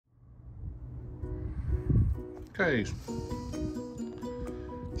Okay,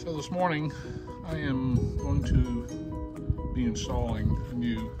 so this morning I am going to be installing a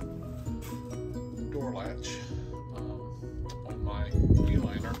new door latch on my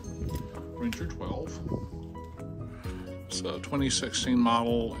Aliner Ranger 12. It's a 2016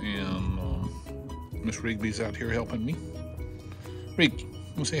 model, and Miss Rigby's out here helping me. Rigby, you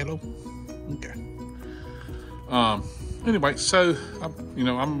want to say hello? Okay. Anyway, so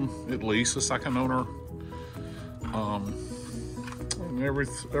I'm at least the second owner. And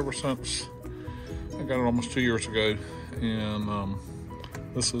ever since I got it almost 2 years ago, and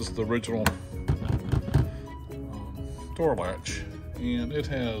this is the original door latch, and it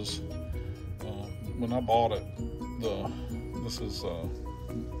has when I bought it,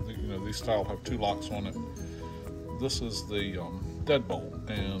 these style have two locks on it. This is the deadbolt,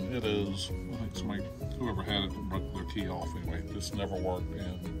 and it is, I think whoever had it broke their key off. Anyway, this never worked,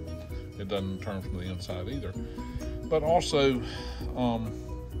 and it doesn't turn from the inside either. But also,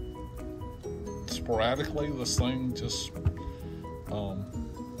 sporadically, this thing just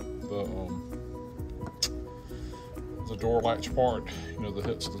the door latch part, that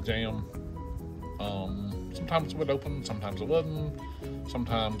hits the jamb. Sometimes it would open, sometimes it wouldn't.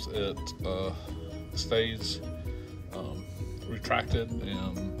 Sometimes it stays retracted,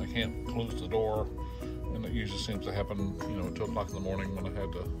 and I can't close the door. And it usually seems to happen, at 2 o'clock in the morning when I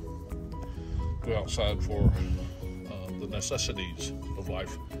had to go outside for the necessities of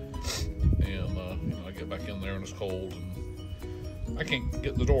life. And I get back in there and it's cold, and I can't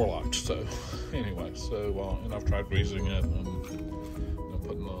get the door locked. So anyway, and I've tried greasing it and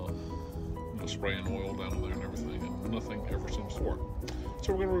putting spraying oil down in there and everything, and nothing ever seems to work.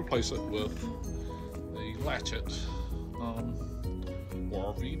 So we're going to replace it with the Latch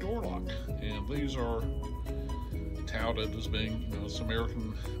RV door lock, and these are touted as being, it's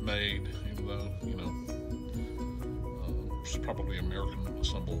American made, even though, it's probably American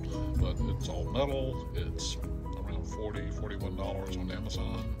assembled, but it's all metal. It's around $41 on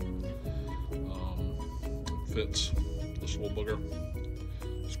Amazon. It fits this little booger.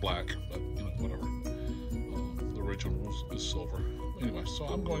 It's black, but whatever. The original is silver. Anyway, so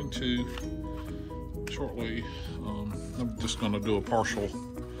I'm going to shortly, I'm just going to do a partial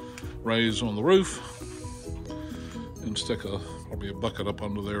raise on the roof and stick probably a bucket up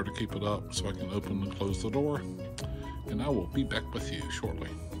under there to keep it up so I can open and close the door. And I will be back with you shortly.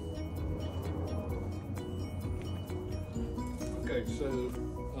 Okay, so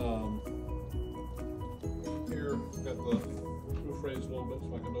here I've got the roof raised a little bit so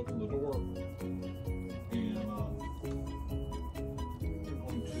I can open the door. And we're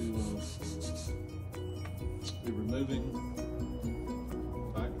going to be removing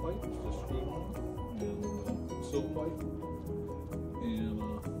the back plate, just screw it on, and the sill plate, and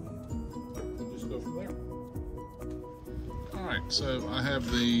we'll just go from there. Alright, so I have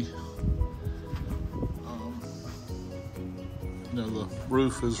the the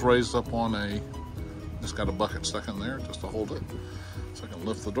roof is raised up on just got a bucket stuck in there just to hold it, so I can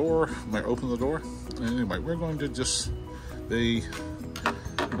lift the door, open the door. And anyway, we're going to just be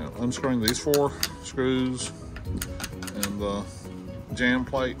unscrewing these 4 screws and the jam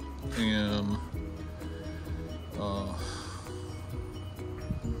plate, and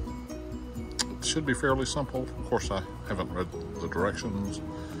it should be fairly simple. Of course, I haven't read the directions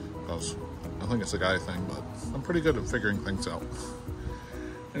because I think it's a guy thing, but I'm pretty good at figuring things out.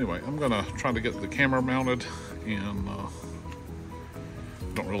 Anyway, I'm gonna try to get the camera mounted, and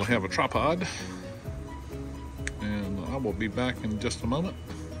don't really have a tripod, and I will be back in just a moment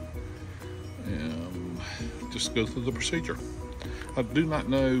and just go through the procedure. I do not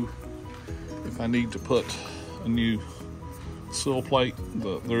know if I need to put a new sill plate.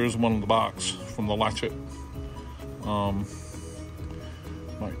 There is one in the box from the Latch.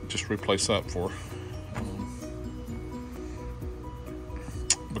 Might just replace that for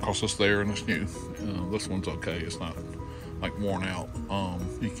because it's there and it's new. This one's okay. It's not like worn out.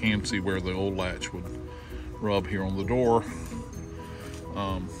 You can see where the old latch would rub here on the door,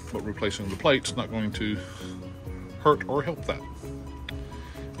 but replacing the plate's not going to hurt or help that.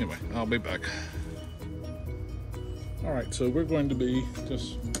 Anyway, I'll be back. All right, so we're going to be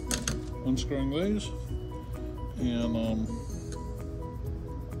just unscrewing these, and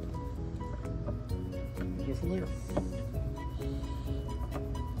go from there.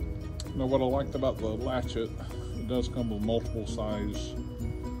 Now, what I liked about the Latch, it does come with multiple size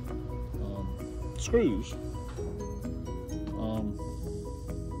screws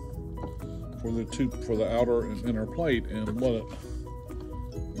for the outer and inner plate, and I'm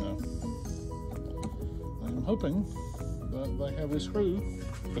hoping that they have these screws,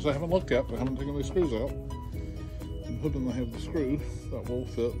 because I haven't looked yet. I haven't taken these screws out. I'm hoping I have the screw that will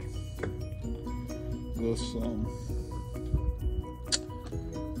fit this,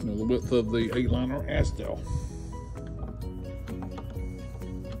 the width of the 8-liner Asdel.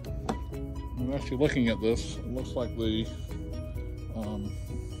 And actually looking at this, it looks like the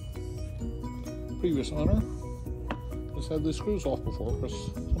previous owner has had these screws off before, because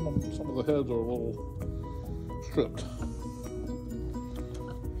some of the heads are a little stripped.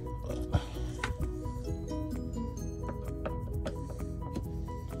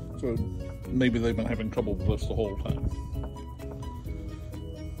 So maybe they've been having trouble with this the whole time.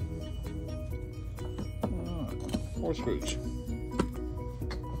 Alright, 4 screws.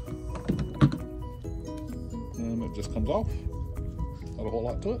 And it just comes off. Not a whole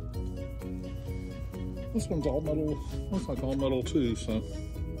lot to it. This one's all metal, looks like all metal too, so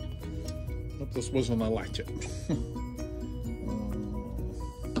hope this wasn't a Latch.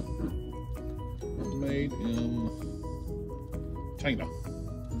 Made in China.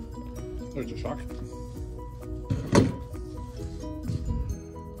 There's a shock.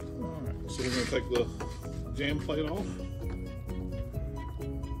 Alright, so we're going to take the jam plate off.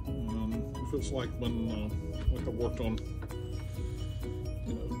 If it's like when like I worked on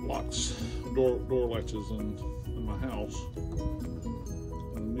locks, door latches in my house,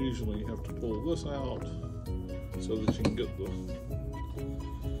 and usually you have to pull this out so that you can get the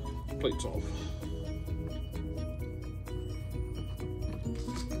plates off.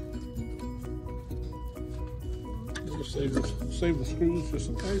 Save the screws just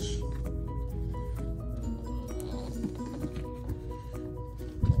in case.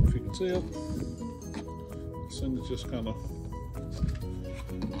 If you can see it, this thing is just kind of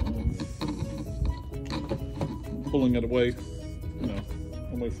pulling it away,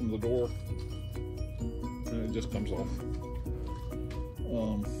 away from the door, and it just comes off.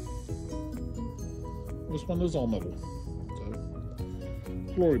 This one is all metal, so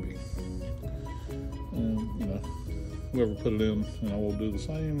glory be. Whoever put it in, and I will do the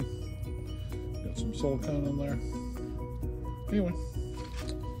same. Got some silicone in there. Anyway,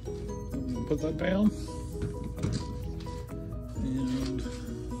 I'm going to put that down, and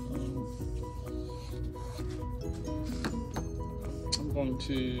I'm going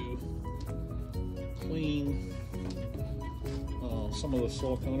to clean some of the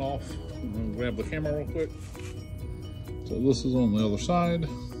silicone off. I'm going to grab the camera real quick. So this is on the other side,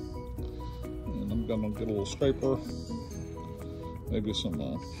 and I'm going to get a little scraper. Maybe some,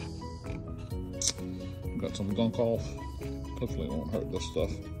 got some gunk off. Hopefully it won't hurt this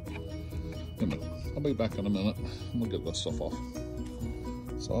stuff. Anyway, I'll be back in a minute. I'm gonna get this stuff off.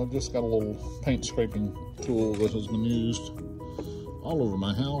 So I've just got a little paint scraping tool that has been used all over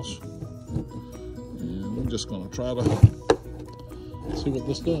my house. And we're just gonna try to see what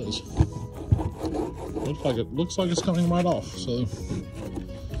this does. Looks like it's coming right off, so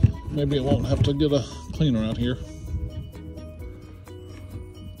maybe it won't have to get a cleaner out here.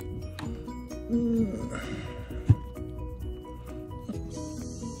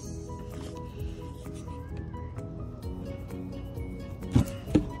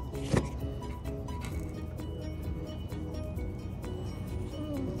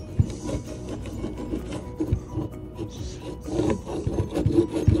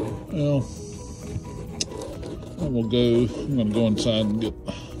 Well, I'm going to go inside and get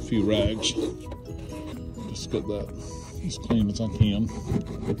a few rags. Just get that as clean as I can.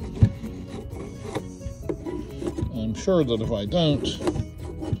 I'm sure that if I don't,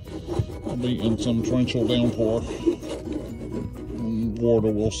 I'll be in some torrential downpour and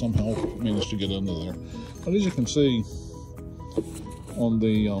water will somehow manage to get into there. But as you can see, on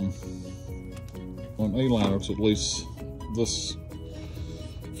the on A-liners, at least this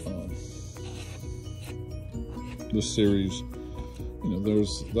series,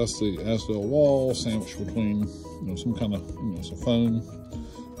 that's the Asdel wall sandwiched between some kind of some foam,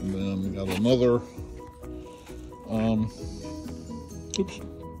 and then we got another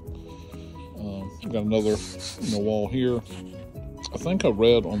got another wall here. I think I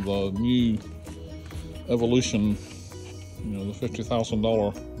read on the new Evolution, the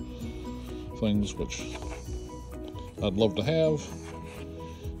 $50,000 things, which I'd love to have,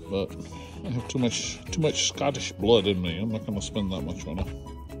 but I have too much Scottish blood in me. I'm not going to spend that much on a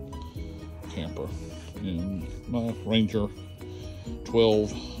camper. And my Ranger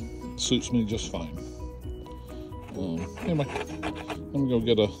 12 suits me just fine. Anyway, let me go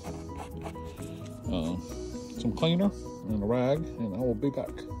get some cleaner and a rag, and I will be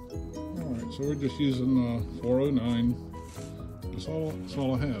back. Alright, so we're just using 409. That's all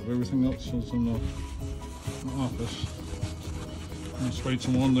I have. Everything else is in the office. I sprayed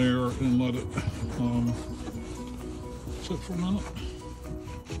some on there and let it sit for a minute.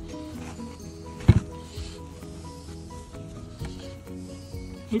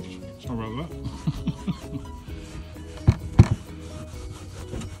 Oops, sorry about that.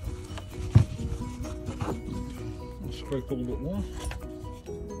 Let's scrape a little bit more.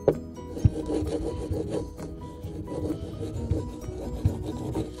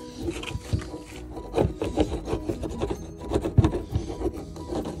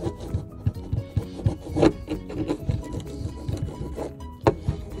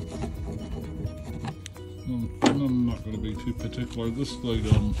 I'm not going to be too particular. This is the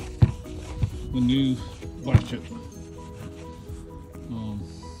new Latch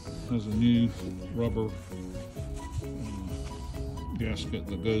has a new rubber gasket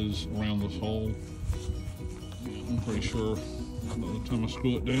that goes around this hole. I'm pretty sure by the time I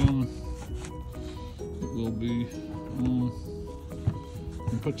screw it down, it will be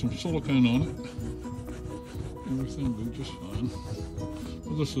and put some silicone on it. Everything will be just fine.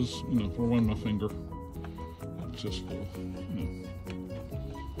 But this is, for running my finger. It's just,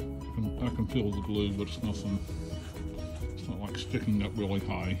 I can feel the glue, but it's nothing. It's not like sticking up really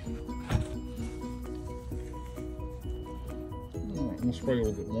high. All right, I'm gonna spray a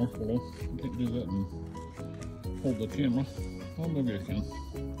little bit more. Hold on, I can't do that and hold the camera. Well, maybe I can.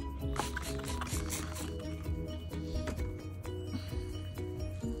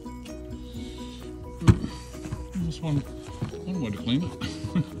 This one way to clean it.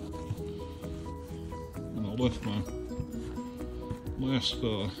 And I left my last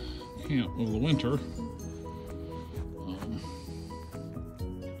camp of the winter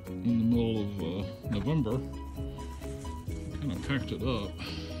in the middle of November. Kind of packed it up.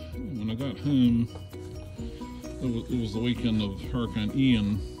 And when I got home, it was the weekend of Hurricane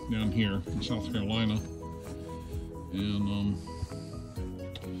Ian down here in South Carolina, and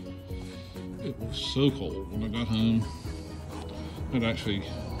it was so cold when I got home. I'd actually,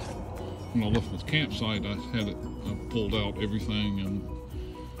 when I left the campsite, I pulled out everything and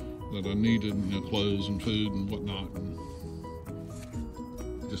that I needed, clothes and food and whatnot, and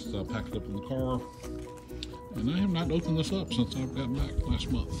just packed it up in the car. And I have not opened this up since I've gotten back last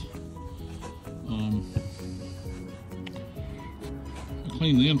month. I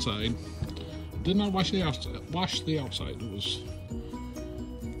cleaned the inside. Did not wash the outside. Wash the outside. It was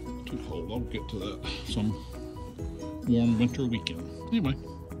too cold. I'll get to that some warm winter weekend. Anyway,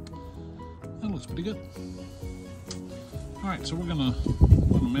 that looks pretty good. All right, so we're gonna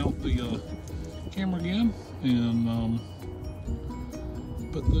mount the camera again and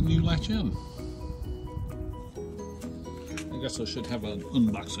put the new latch in. I guess I should have an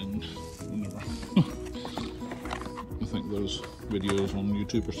unboxing whenever. I think those videos on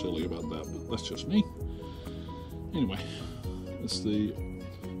YouTube are silly about that, but that's just me. Anyway, it's the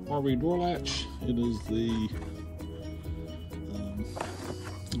RV door latch. It is the,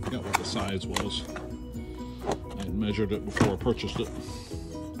 I forgot what the size was. I had measured it before I purchased it.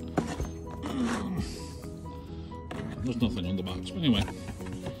 There's nothing on the box, but anyway,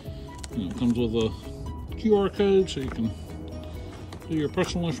 it comes with a QR code so you can do your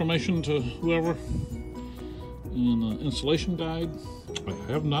personal information to whoever, and an installation guide. I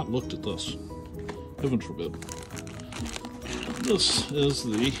have not looked at this, heaven forbid. This is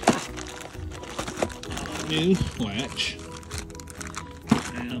the new latch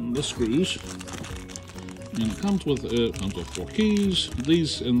and the screws, and it comes with 4 keys.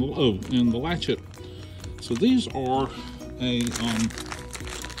 These and the latchet. So these are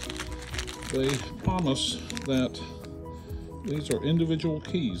they promise that these are individual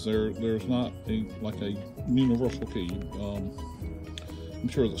keys. There's not like a universal key. I'm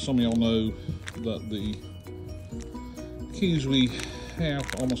sure that some of y'all know that the keys we have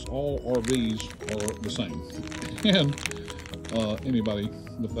for almost all RVs are the same, and anybody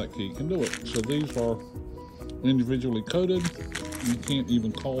with that key can do it. So these are individually coded. You can't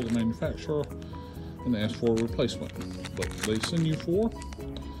even call the manufacturer and ask for a replacement, but they send you 4.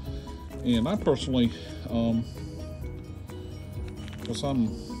 And I personally, because I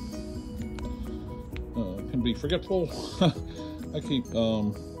can be forgetful, I keep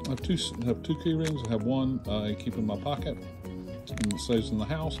I have two key rings. I have one I keep in my pocket and it stays in the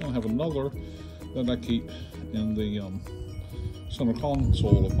house, and I have another that I keep in the center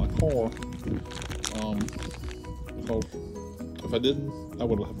console of my car, because if I didn't, I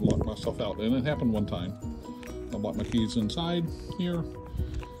would have locked myself out. And it happened one time. I locked my keys inside here,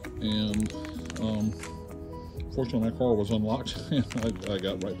 and fortunately my car was unlocked and I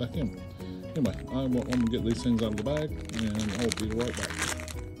got right back in. Anyway, I'm going to get these things out of the bag, and I'll be right back.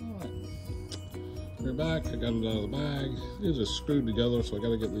 Alright, we're back. I got it out of the bag. It's just screwed together, so I got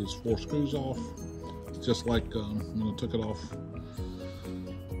to get these 4 screws off. just like when I took it off.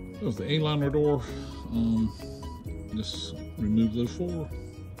 It was the Aliner door. Just remove those four,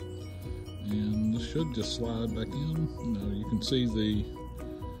 and this should just slide back in. Now you can see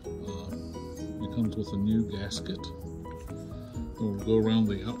it comes with a new gasket. It will go around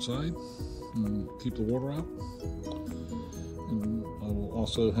the outside and keep the water out. And I will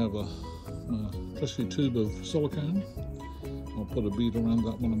also have a trusty tube of silicone. I'll put a bead around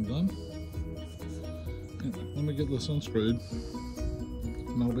that when I'm done. Anyway, let me get this unscrewed,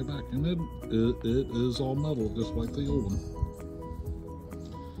 and I'll be back. And it is all metal, just like the old one.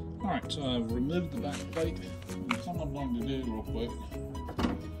 Alright, so I've removed the back plate. And something I'm going to do real quick,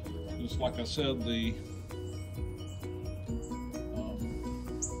 just like I said, the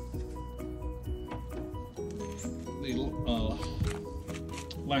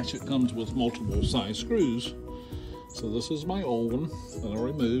latchet comes with multiple size screws. So this is my old one that I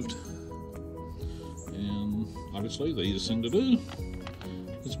removed, and obviously the easiest thing to do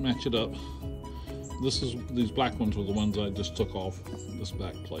is match it up. These black ones were the ones I just took off this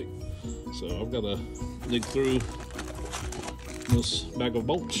back plate. So I've got to dig through this bag of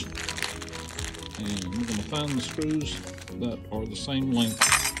bolts, and I'm going to find the screws that are the same length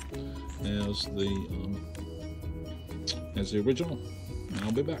as the original, and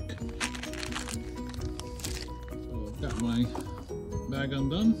I'll be back. So I've got my bag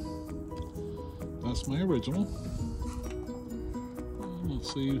undone. That's my original. And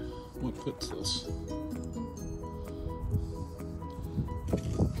let's see what fits this.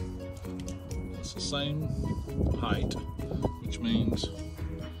 It's the same height, which means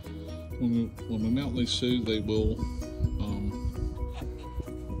when we mount these two, they will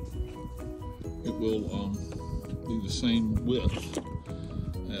be the same width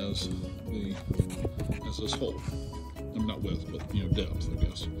as this hole. I'm not width, but depth, I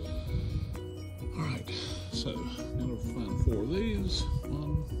guess. All right, so I'm gonna find 4 of these.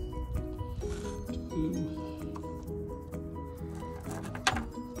 1, 2.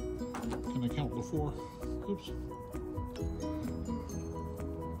 Can I count the 4? Oops. 2.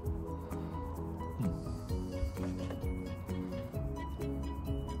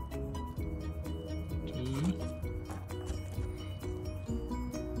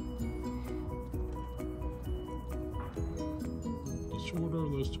 Shorter,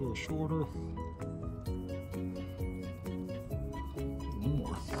 those 2 are shorter. 1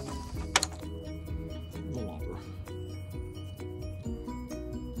 more. A little longer.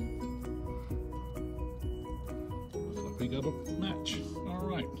 Looks like we got a match. All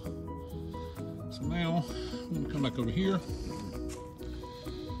right. So now I'm going to come back over here,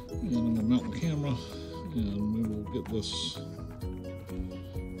 and I'm going to mount the camera, and we will get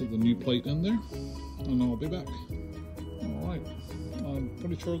the new plate in there, and I'll be back. All right. I'm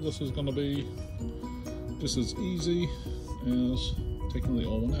pretty sure this is going to be just as easy as taking the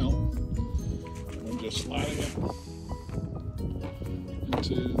old one out and just sliding it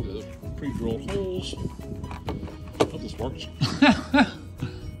into the pre-drilled holes. Hope this works.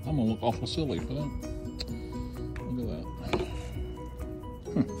 I'm going to look awful silly for that. Look at that.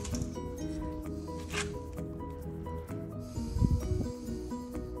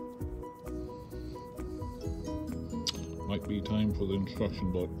 Might be time for the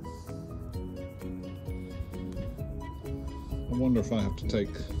instruction book. I wonder if I have to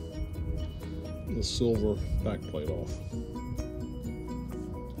take the silver backplate off.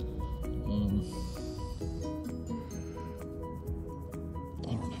 I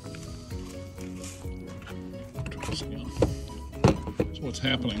don't know. Try this again. So what's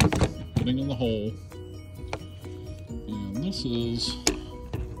happening? Getting in the hole, and this is,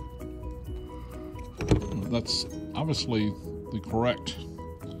 that's obviously the correct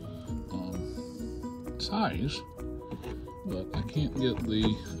size, but I can't get the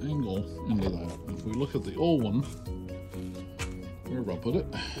angle into that. If we look at the old one, wherever I put it,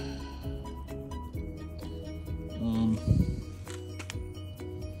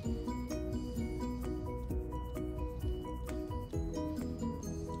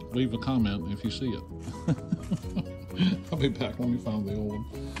 leave a comment if you see it. I'll be back when we find the old one.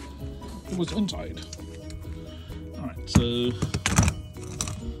 It was inside. Alright, so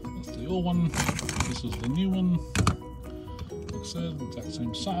that's the old one. This is the new one. Like I said, exact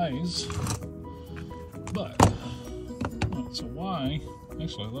same size. But, so why?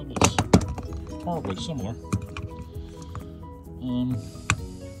 Actually, that looks horribly similar. I'm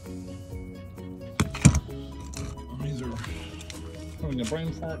either having a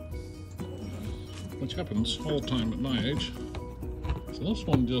brain fart, which happens all the time at my age. So this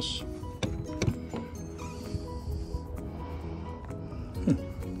one just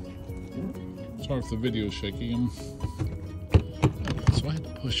Sorry if the video is shaky. So I had to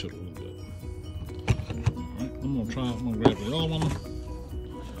push it a little bit. Alright, I'm gonna grab the other one.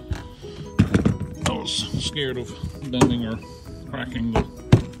 I was scared of bending or cracking the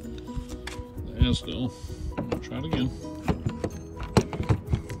Asdel. I'm gonna try it again.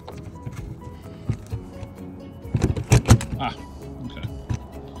 Ah, okay.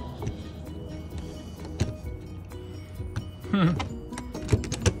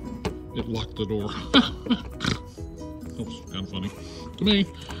 It locked the door. That was kind of funny to me.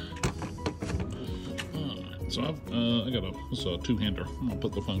 Alright, so I got this is a two-hander. I'm gonna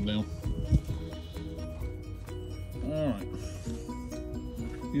put the phone down. Alright.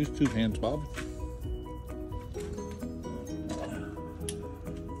 Use two hands, Bob.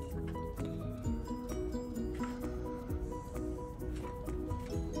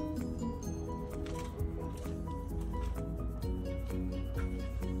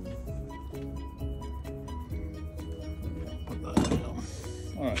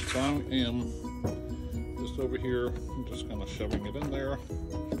 Alright, so I am just over here. I'm just kind of shoving it in there.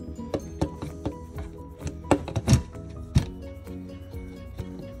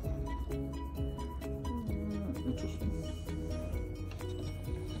 Interesting.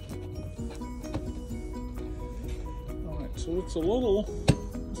 Alright, so it's a little,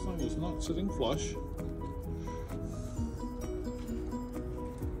 this thing is not sitting flush.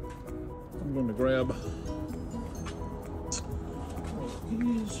 I'm going to grab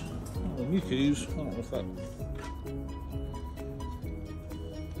keys. Oh, new keys. I don't know if that.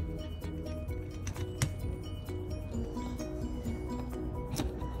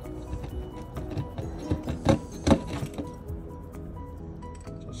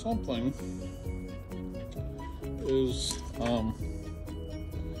 So something is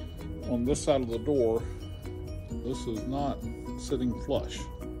on this side of the door. This is not sitting flush. So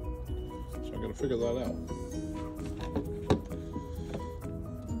I got to figure that out.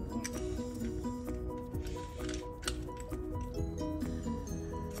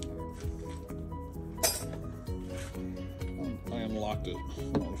 Locked it. I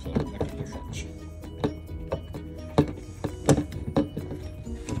don't know if that'll make a difference.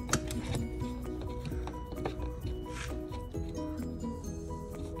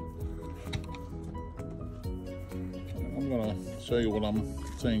 I'm gonna show you what I'm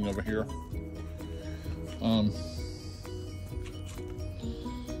seeing over here.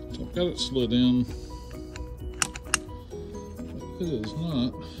 So I've got it slid in. But it is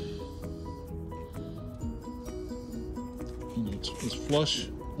not. It's flush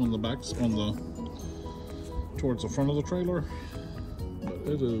on the back, towards the front of the trailer, but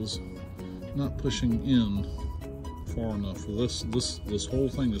it is not pushing in far enough for this whole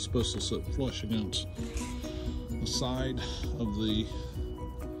thing is supposed to sit flush against the side of the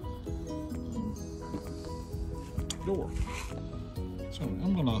door. So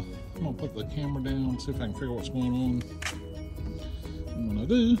I'm gonna put the camera down, see if I can figure out what's going on. And when I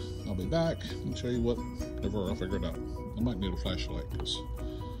do, I'll be back and show you whatever I figured out. I might need a flashlight because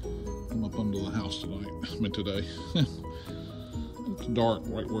I'm up under the house tonight. I mean today. It's dark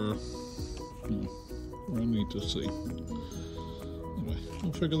right where I need to see. Anyway,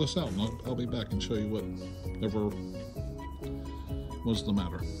 we'll figure this out and I'll be back and show you whatever was the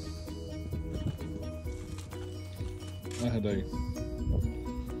matter. I had a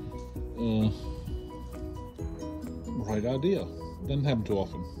right idea. Doesn't happen too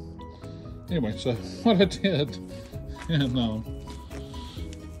often. Anyway, so what I did, and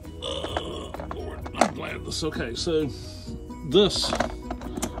Lord, I'm glad this. Okay, so this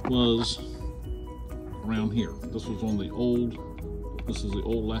was around here. This was on the old. This is the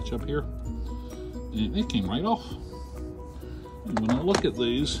old latch up here, and it came right off. And when I look at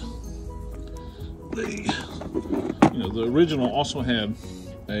these, the original also had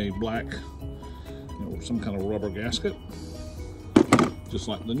a black, some kind of rubber gasket, just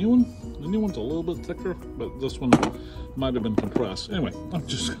like the new one. The new one's a little bit thicker, but this one might have been compressed. Anyway, I'm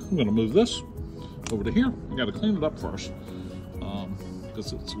going to move this over to here. I got to clean it up first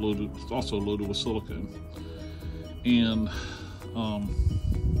because it's loaded. It's also loaded with silicone. And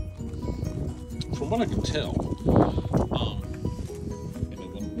from what I can tell,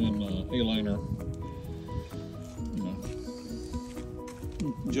 when Aliner,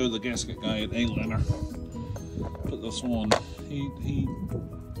 Joe the gasket guy at Aliner put this on, he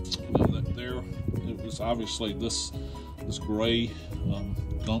that there, it was obviously this gray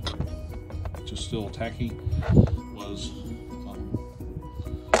gunk, just still tacky, was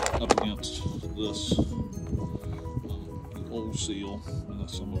up against this the old seal, and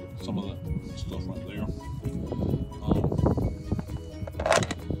that's some of that stuff right there.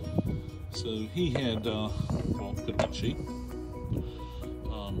 So he had, well, put that sheet.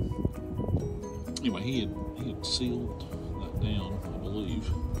 Anyway, he had sealed that down, I believe.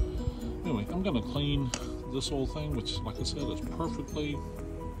 Anyway, I'm going to clean this whole thing, which, like I said, is perfectly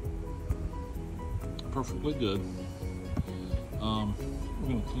good. We're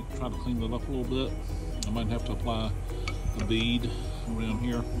going to try to clean it up a little bit. I might have to apply a bead around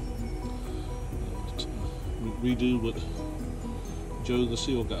here. Redo what Joe the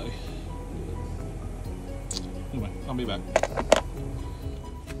Seal guy did. Anyway, I'll be back.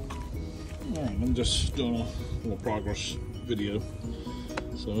 Alright, I'm just doing a little progress video.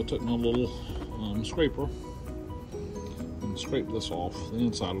 So I took my little scraper and scraped this off, the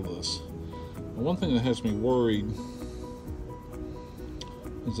inside of this. And one thing that has me worried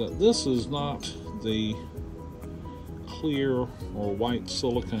is that this is not the clear or white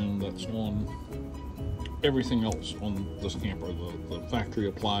silicone that's on everything else on this camper, the factory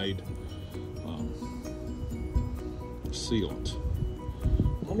applied sealant.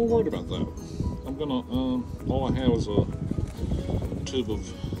 I'm a little worried about that. I'm gonna, all I have is a tube of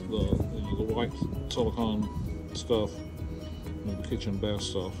the white silicone stuff, the kitchen bath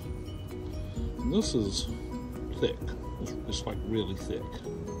stuff. And this is thick. It's like really thick.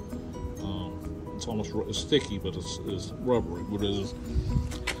 It's almost, it's sticky, but it's rubbery, but it is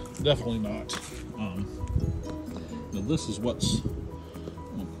definitely not. Now this is what's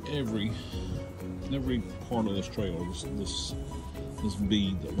on every part of this trailer. This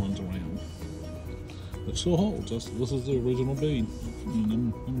bead that runs around. It still holds. This is the original bead, and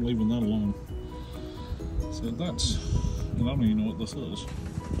I'm leaving that alone. So that's, and I don't even know what this is.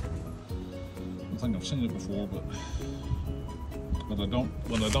 I think I've seen it before, but what I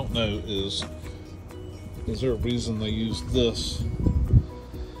don't know is there a reason they use this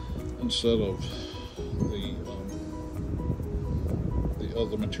instead of the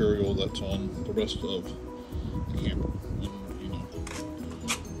other material that's on the rest of the camper, and, you know,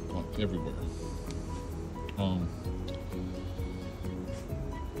 like everywhere. I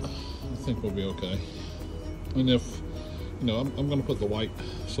think we'll be okay. And if, you know, I'm going to put the white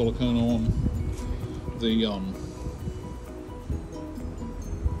silicone on the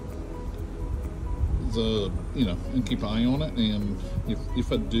you know, and keep an eye on it. And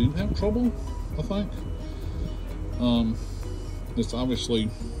if I do have trouble, I think it's obviously,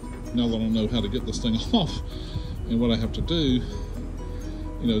 now that I know how to get this thing off and what I have to do,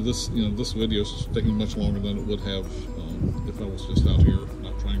 this video is taking much longer than it would have if I was just out here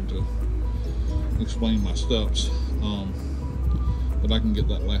not trying to explain my steps. But I can get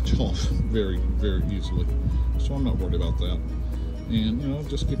that latch off very, very easily, so I'm not worried about that. And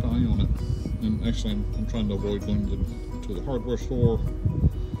just keep an eye on it. And actually, I'm trying to avoid going to the hardware store.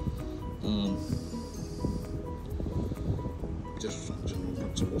 Just from general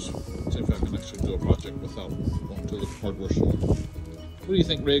principles. See if I can actually do a project without going to the hardware store. What do you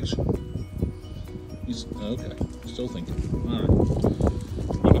think, Riggs? He's okay. Still thinking. All right.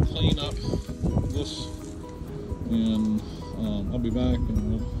 I'm going to clean up this, and I'll be back,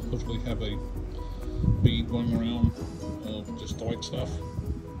 and we'll hopefully have a bead going around of just the white stuff.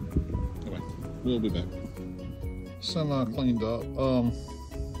 Anyway, we'll be back. Semi cleaned up.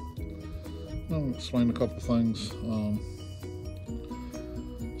 I'll explain a couple things.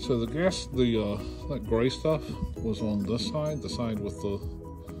 So the gas, that gray stuff was on this side, the side with the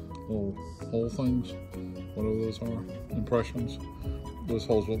little hole things, whatever those are, impressions. Those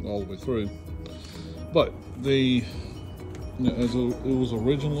holes won't go all the way through. But as it was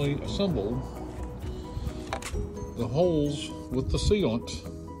originally assembled, the holes with the sealant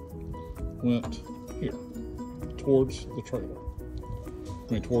went here, towards the trailer.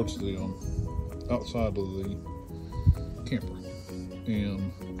 I mean, towards the outside of the camper.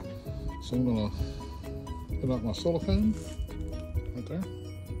 And so I'm gonna put out my silicone right there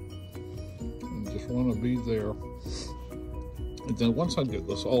and just run a bead there. And then once I get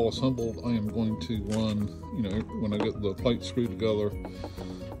this all assembled, I am going to run, when I get the plate screwed together,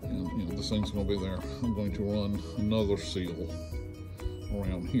 and this thing's gonna be there, I'm going to run another seal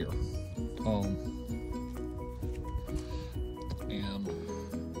around here. And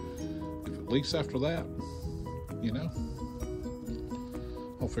if it leaks after that,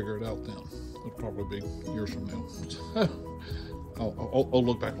 I'll figure it out then. It'll probably be years from now. I'll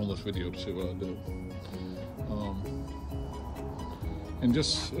look back on this video to see what I do. And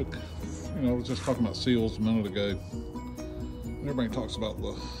just, I was just talking about seals a minute ago. Everybody talks about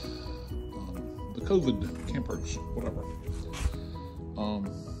the COVID campers, whatever.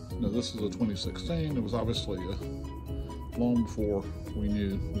 This is a 2016. It was obviously long before we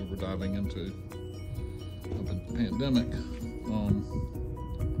knew we were diving into a pandemic.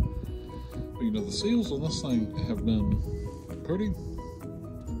 you know, the seals on this thing have been pretty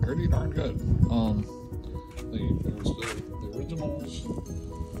darn good. There's the originals. You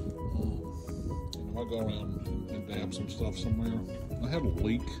know, I go around and dab some stuff somewhere. I had a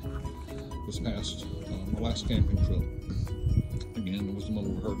leak this past my last camping trip. Again, it was in the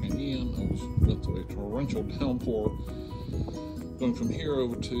middle of Hurricane Ian. I went through a torrential downpour going from here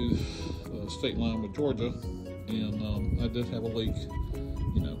over to the state line with Georgia, and I did have a leak,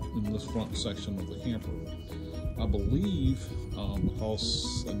 you know, in this front section of the camper. I believe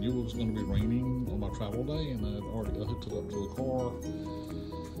because I knew it was going to be raining on my travel day, and I had already hooked it up to the car,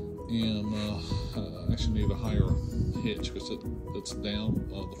 and I actually need a higher hitch because it's down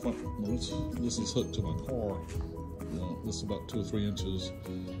the front. This is hooked to my car. This is about 2 or 3 inches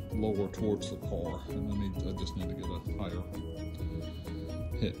lower towards the car, and I just need to get a higher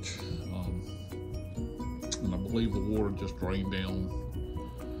hitch. And I believe the water just drained down,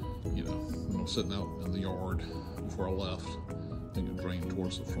 you know, when I was sitting out in the yard before I left. I think it drained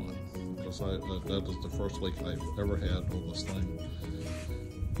towards the front, because that is the first leak I've ever had on this thing,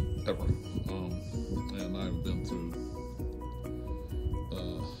 ever. And I've been through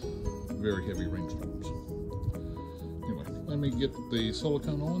very heavy rainstorms. Anyway, let me get the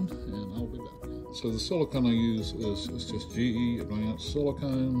silicone on, and I'll be back. So the silicone I use is just GE Advanced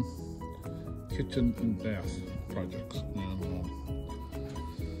Silicone Kitchen and Bath Projects. And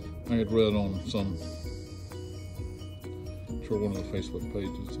I had read on some, one of the Facebook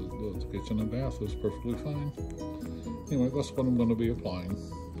pages that the kitchen and bath is perfectly fine. Anyway, that's what I'm going to be applying.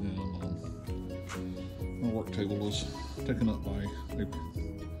 And my work table is taken up by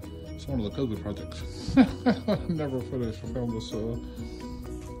it's one of the COVID projects. I never finished. I found this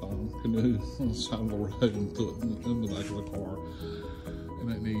canoe on the side of the road and threw it in the back of the car, and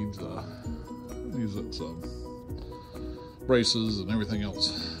it needs its braces and everything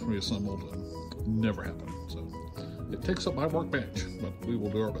else reassembled, and never happened. So it takes up my workbench, but we will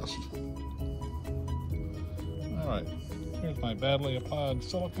do our best. All right, here's my badly applied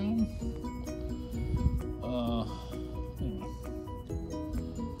silicone. Anyway,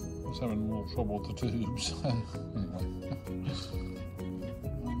 I was having a little trouble with the tubes. Anyway,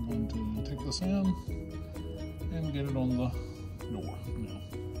 I'm going to take this in and get it on the door. Now,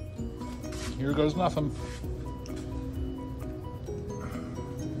 here goes nothing.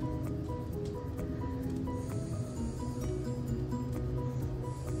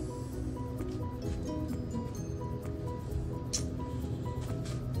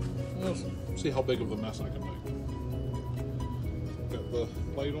 See how big of a mess I can make. I've got the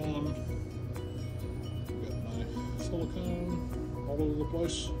plate on, I've got my silicone all over the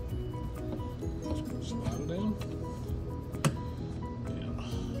place. Just gonna slide it in, and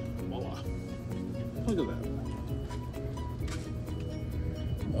voila! Look at that.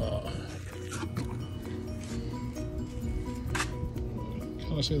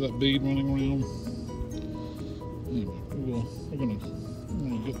 Kind of see that bead running around. Anyway, we're gonna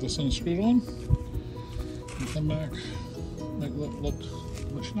get this thing screwed on and come back, make it look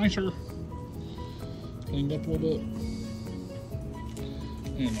much nicer, cleaned up a little bit,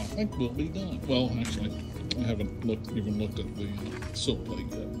 and I think we'll be done. Well, actually, I haven't even looked at the silk plate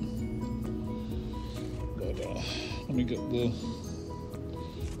yet, but let me get the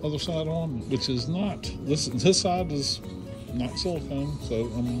other side on, which is not, this side is not silicone, so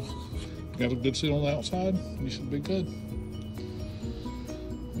got a good seal on the outside. You should be good.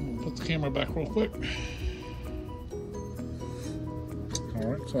 Put the camera back real quick.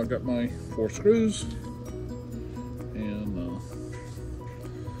 Alright, so I got my 4 screws, and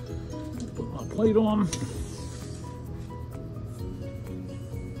put my plate on.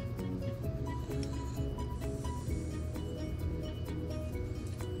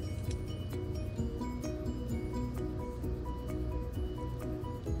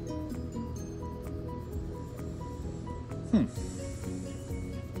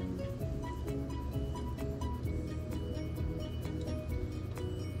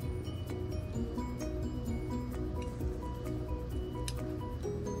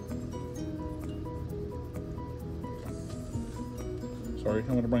 Sorry, I'm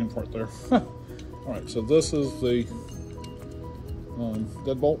going to brain fart there. Alright, so this is the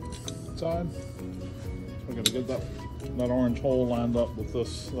deadbolt side. So we're going to get that orange hole lined up with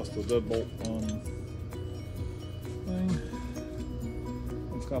this. That's the deadbolt thing.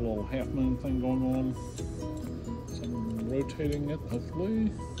 It's got a little half moon thing going on. So I'm rotating it,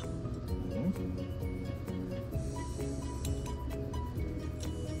 hopefully.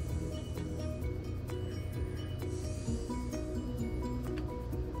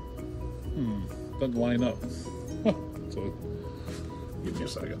 Doesn't line up. So give me a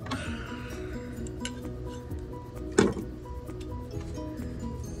second.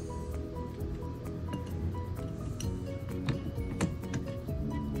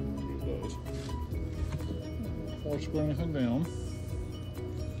 screw anything down.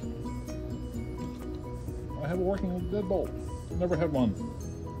 I have a working deadbolt. Never had one.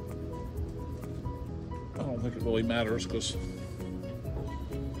 I don't think it really matters because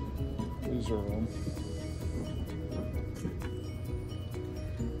these are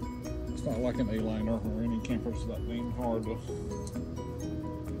it's not like an A-liner or any camper's that dang hard to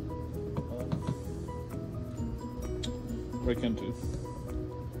break into.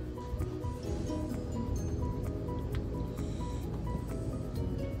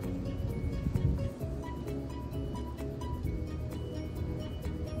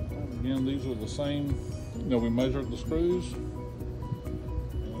 Again, these are the same. We measured the screws.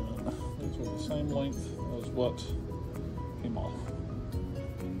 These are the same length as what came off.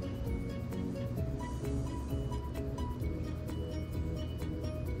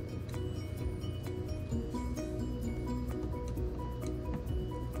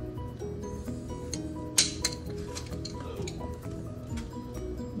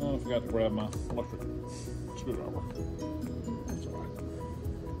 I forgot to grab my electric screwdriver. That's all right.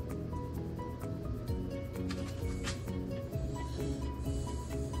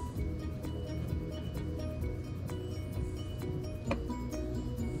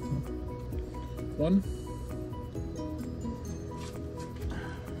 One.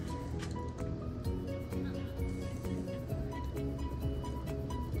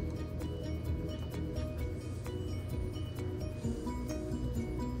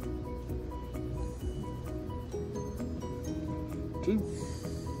 Two.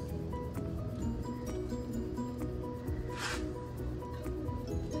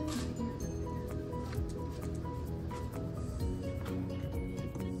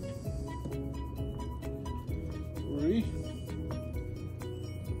 Three.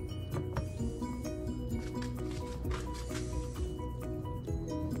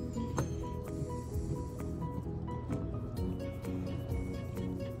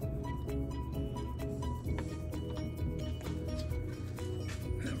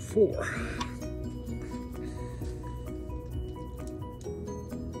 And four.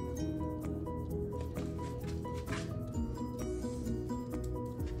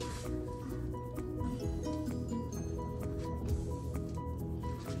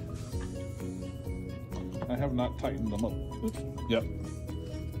 I have not tightened them up. Oops. Yep.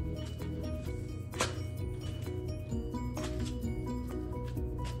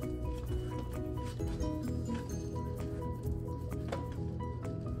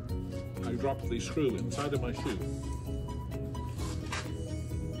 I dropped the screw inside of my shoe.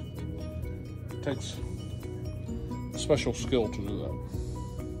 It takes special skill to do that.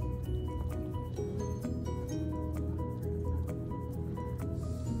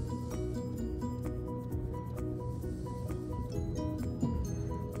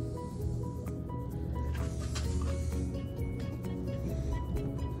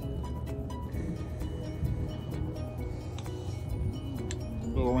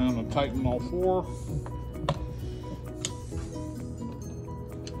 Go around and tighten all four.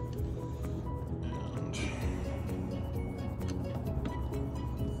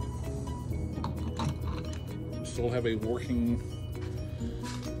 And still have a working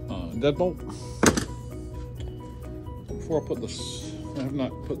deadbolt. Before I put this, I have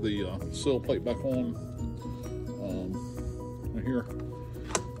not put the sill plate back on right here.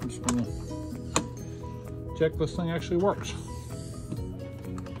 I'm just gonna check this thing actually works.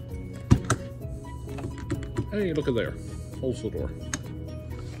 Hey, look at there. Holds the door.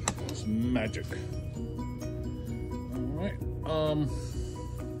 It's magic. Alright.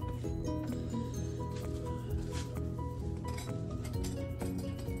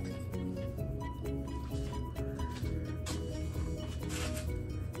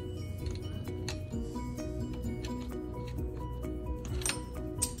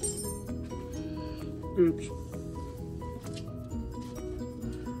 Oops.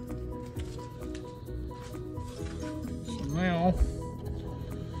 Now,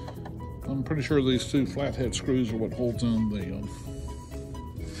 I'm pretty sure these two flathead screws are what holds in the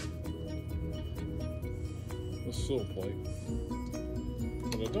sill plate.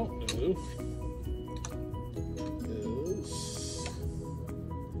 What I don't know is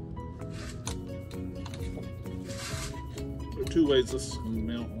there are two ways this can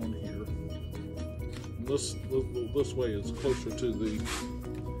mount on here. This way is closer to the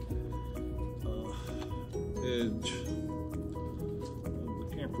edge of the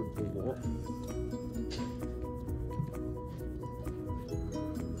camper door.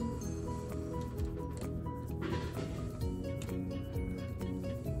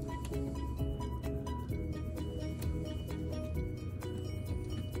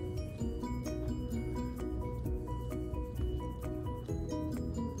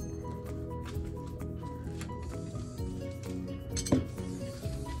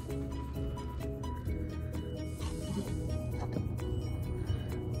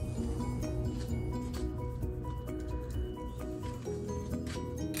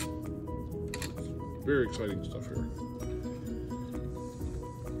 very exciting stuff here.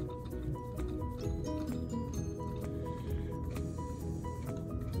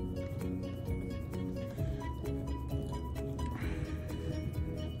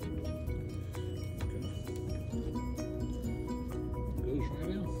 Goes right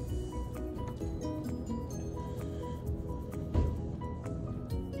in.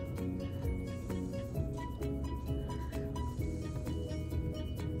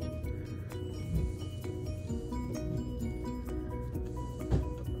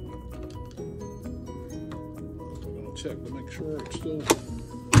 Check to make sure it's still.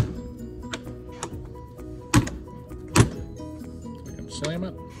 I can slam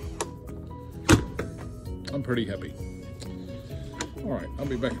it. I'm pretty happy. All right, I'll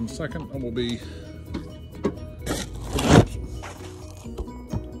be back in a second. I will be.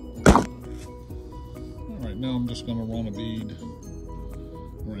 All right, now I'm just going to run a bead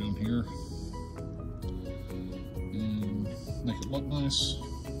around here and make it look nice,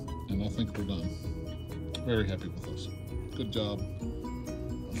 and I think we're done. Very happy with this. Good job.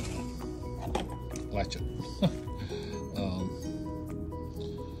 Latch it.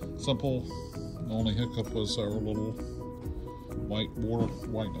 Simple. The only hiccup was our little white border,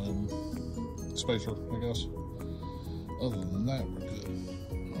 white spacer, I guess. Other than that, we're good.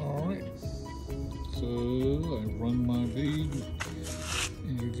 All right. So I run my bead,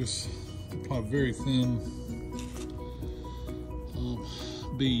 and you just apply very thin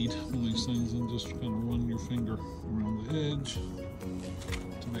bead on these things, and just kind of run your finger around the edge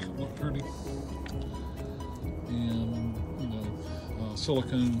to make it look pretty. And you know,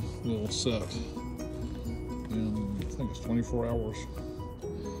 silicone will set in, I think it's 24 hours,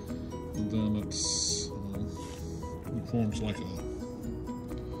 and then it forms like a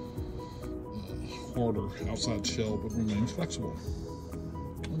harder outside shell, but remains flexible.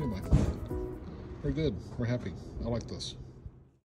 Anyway, we're good. We're happy. I like this.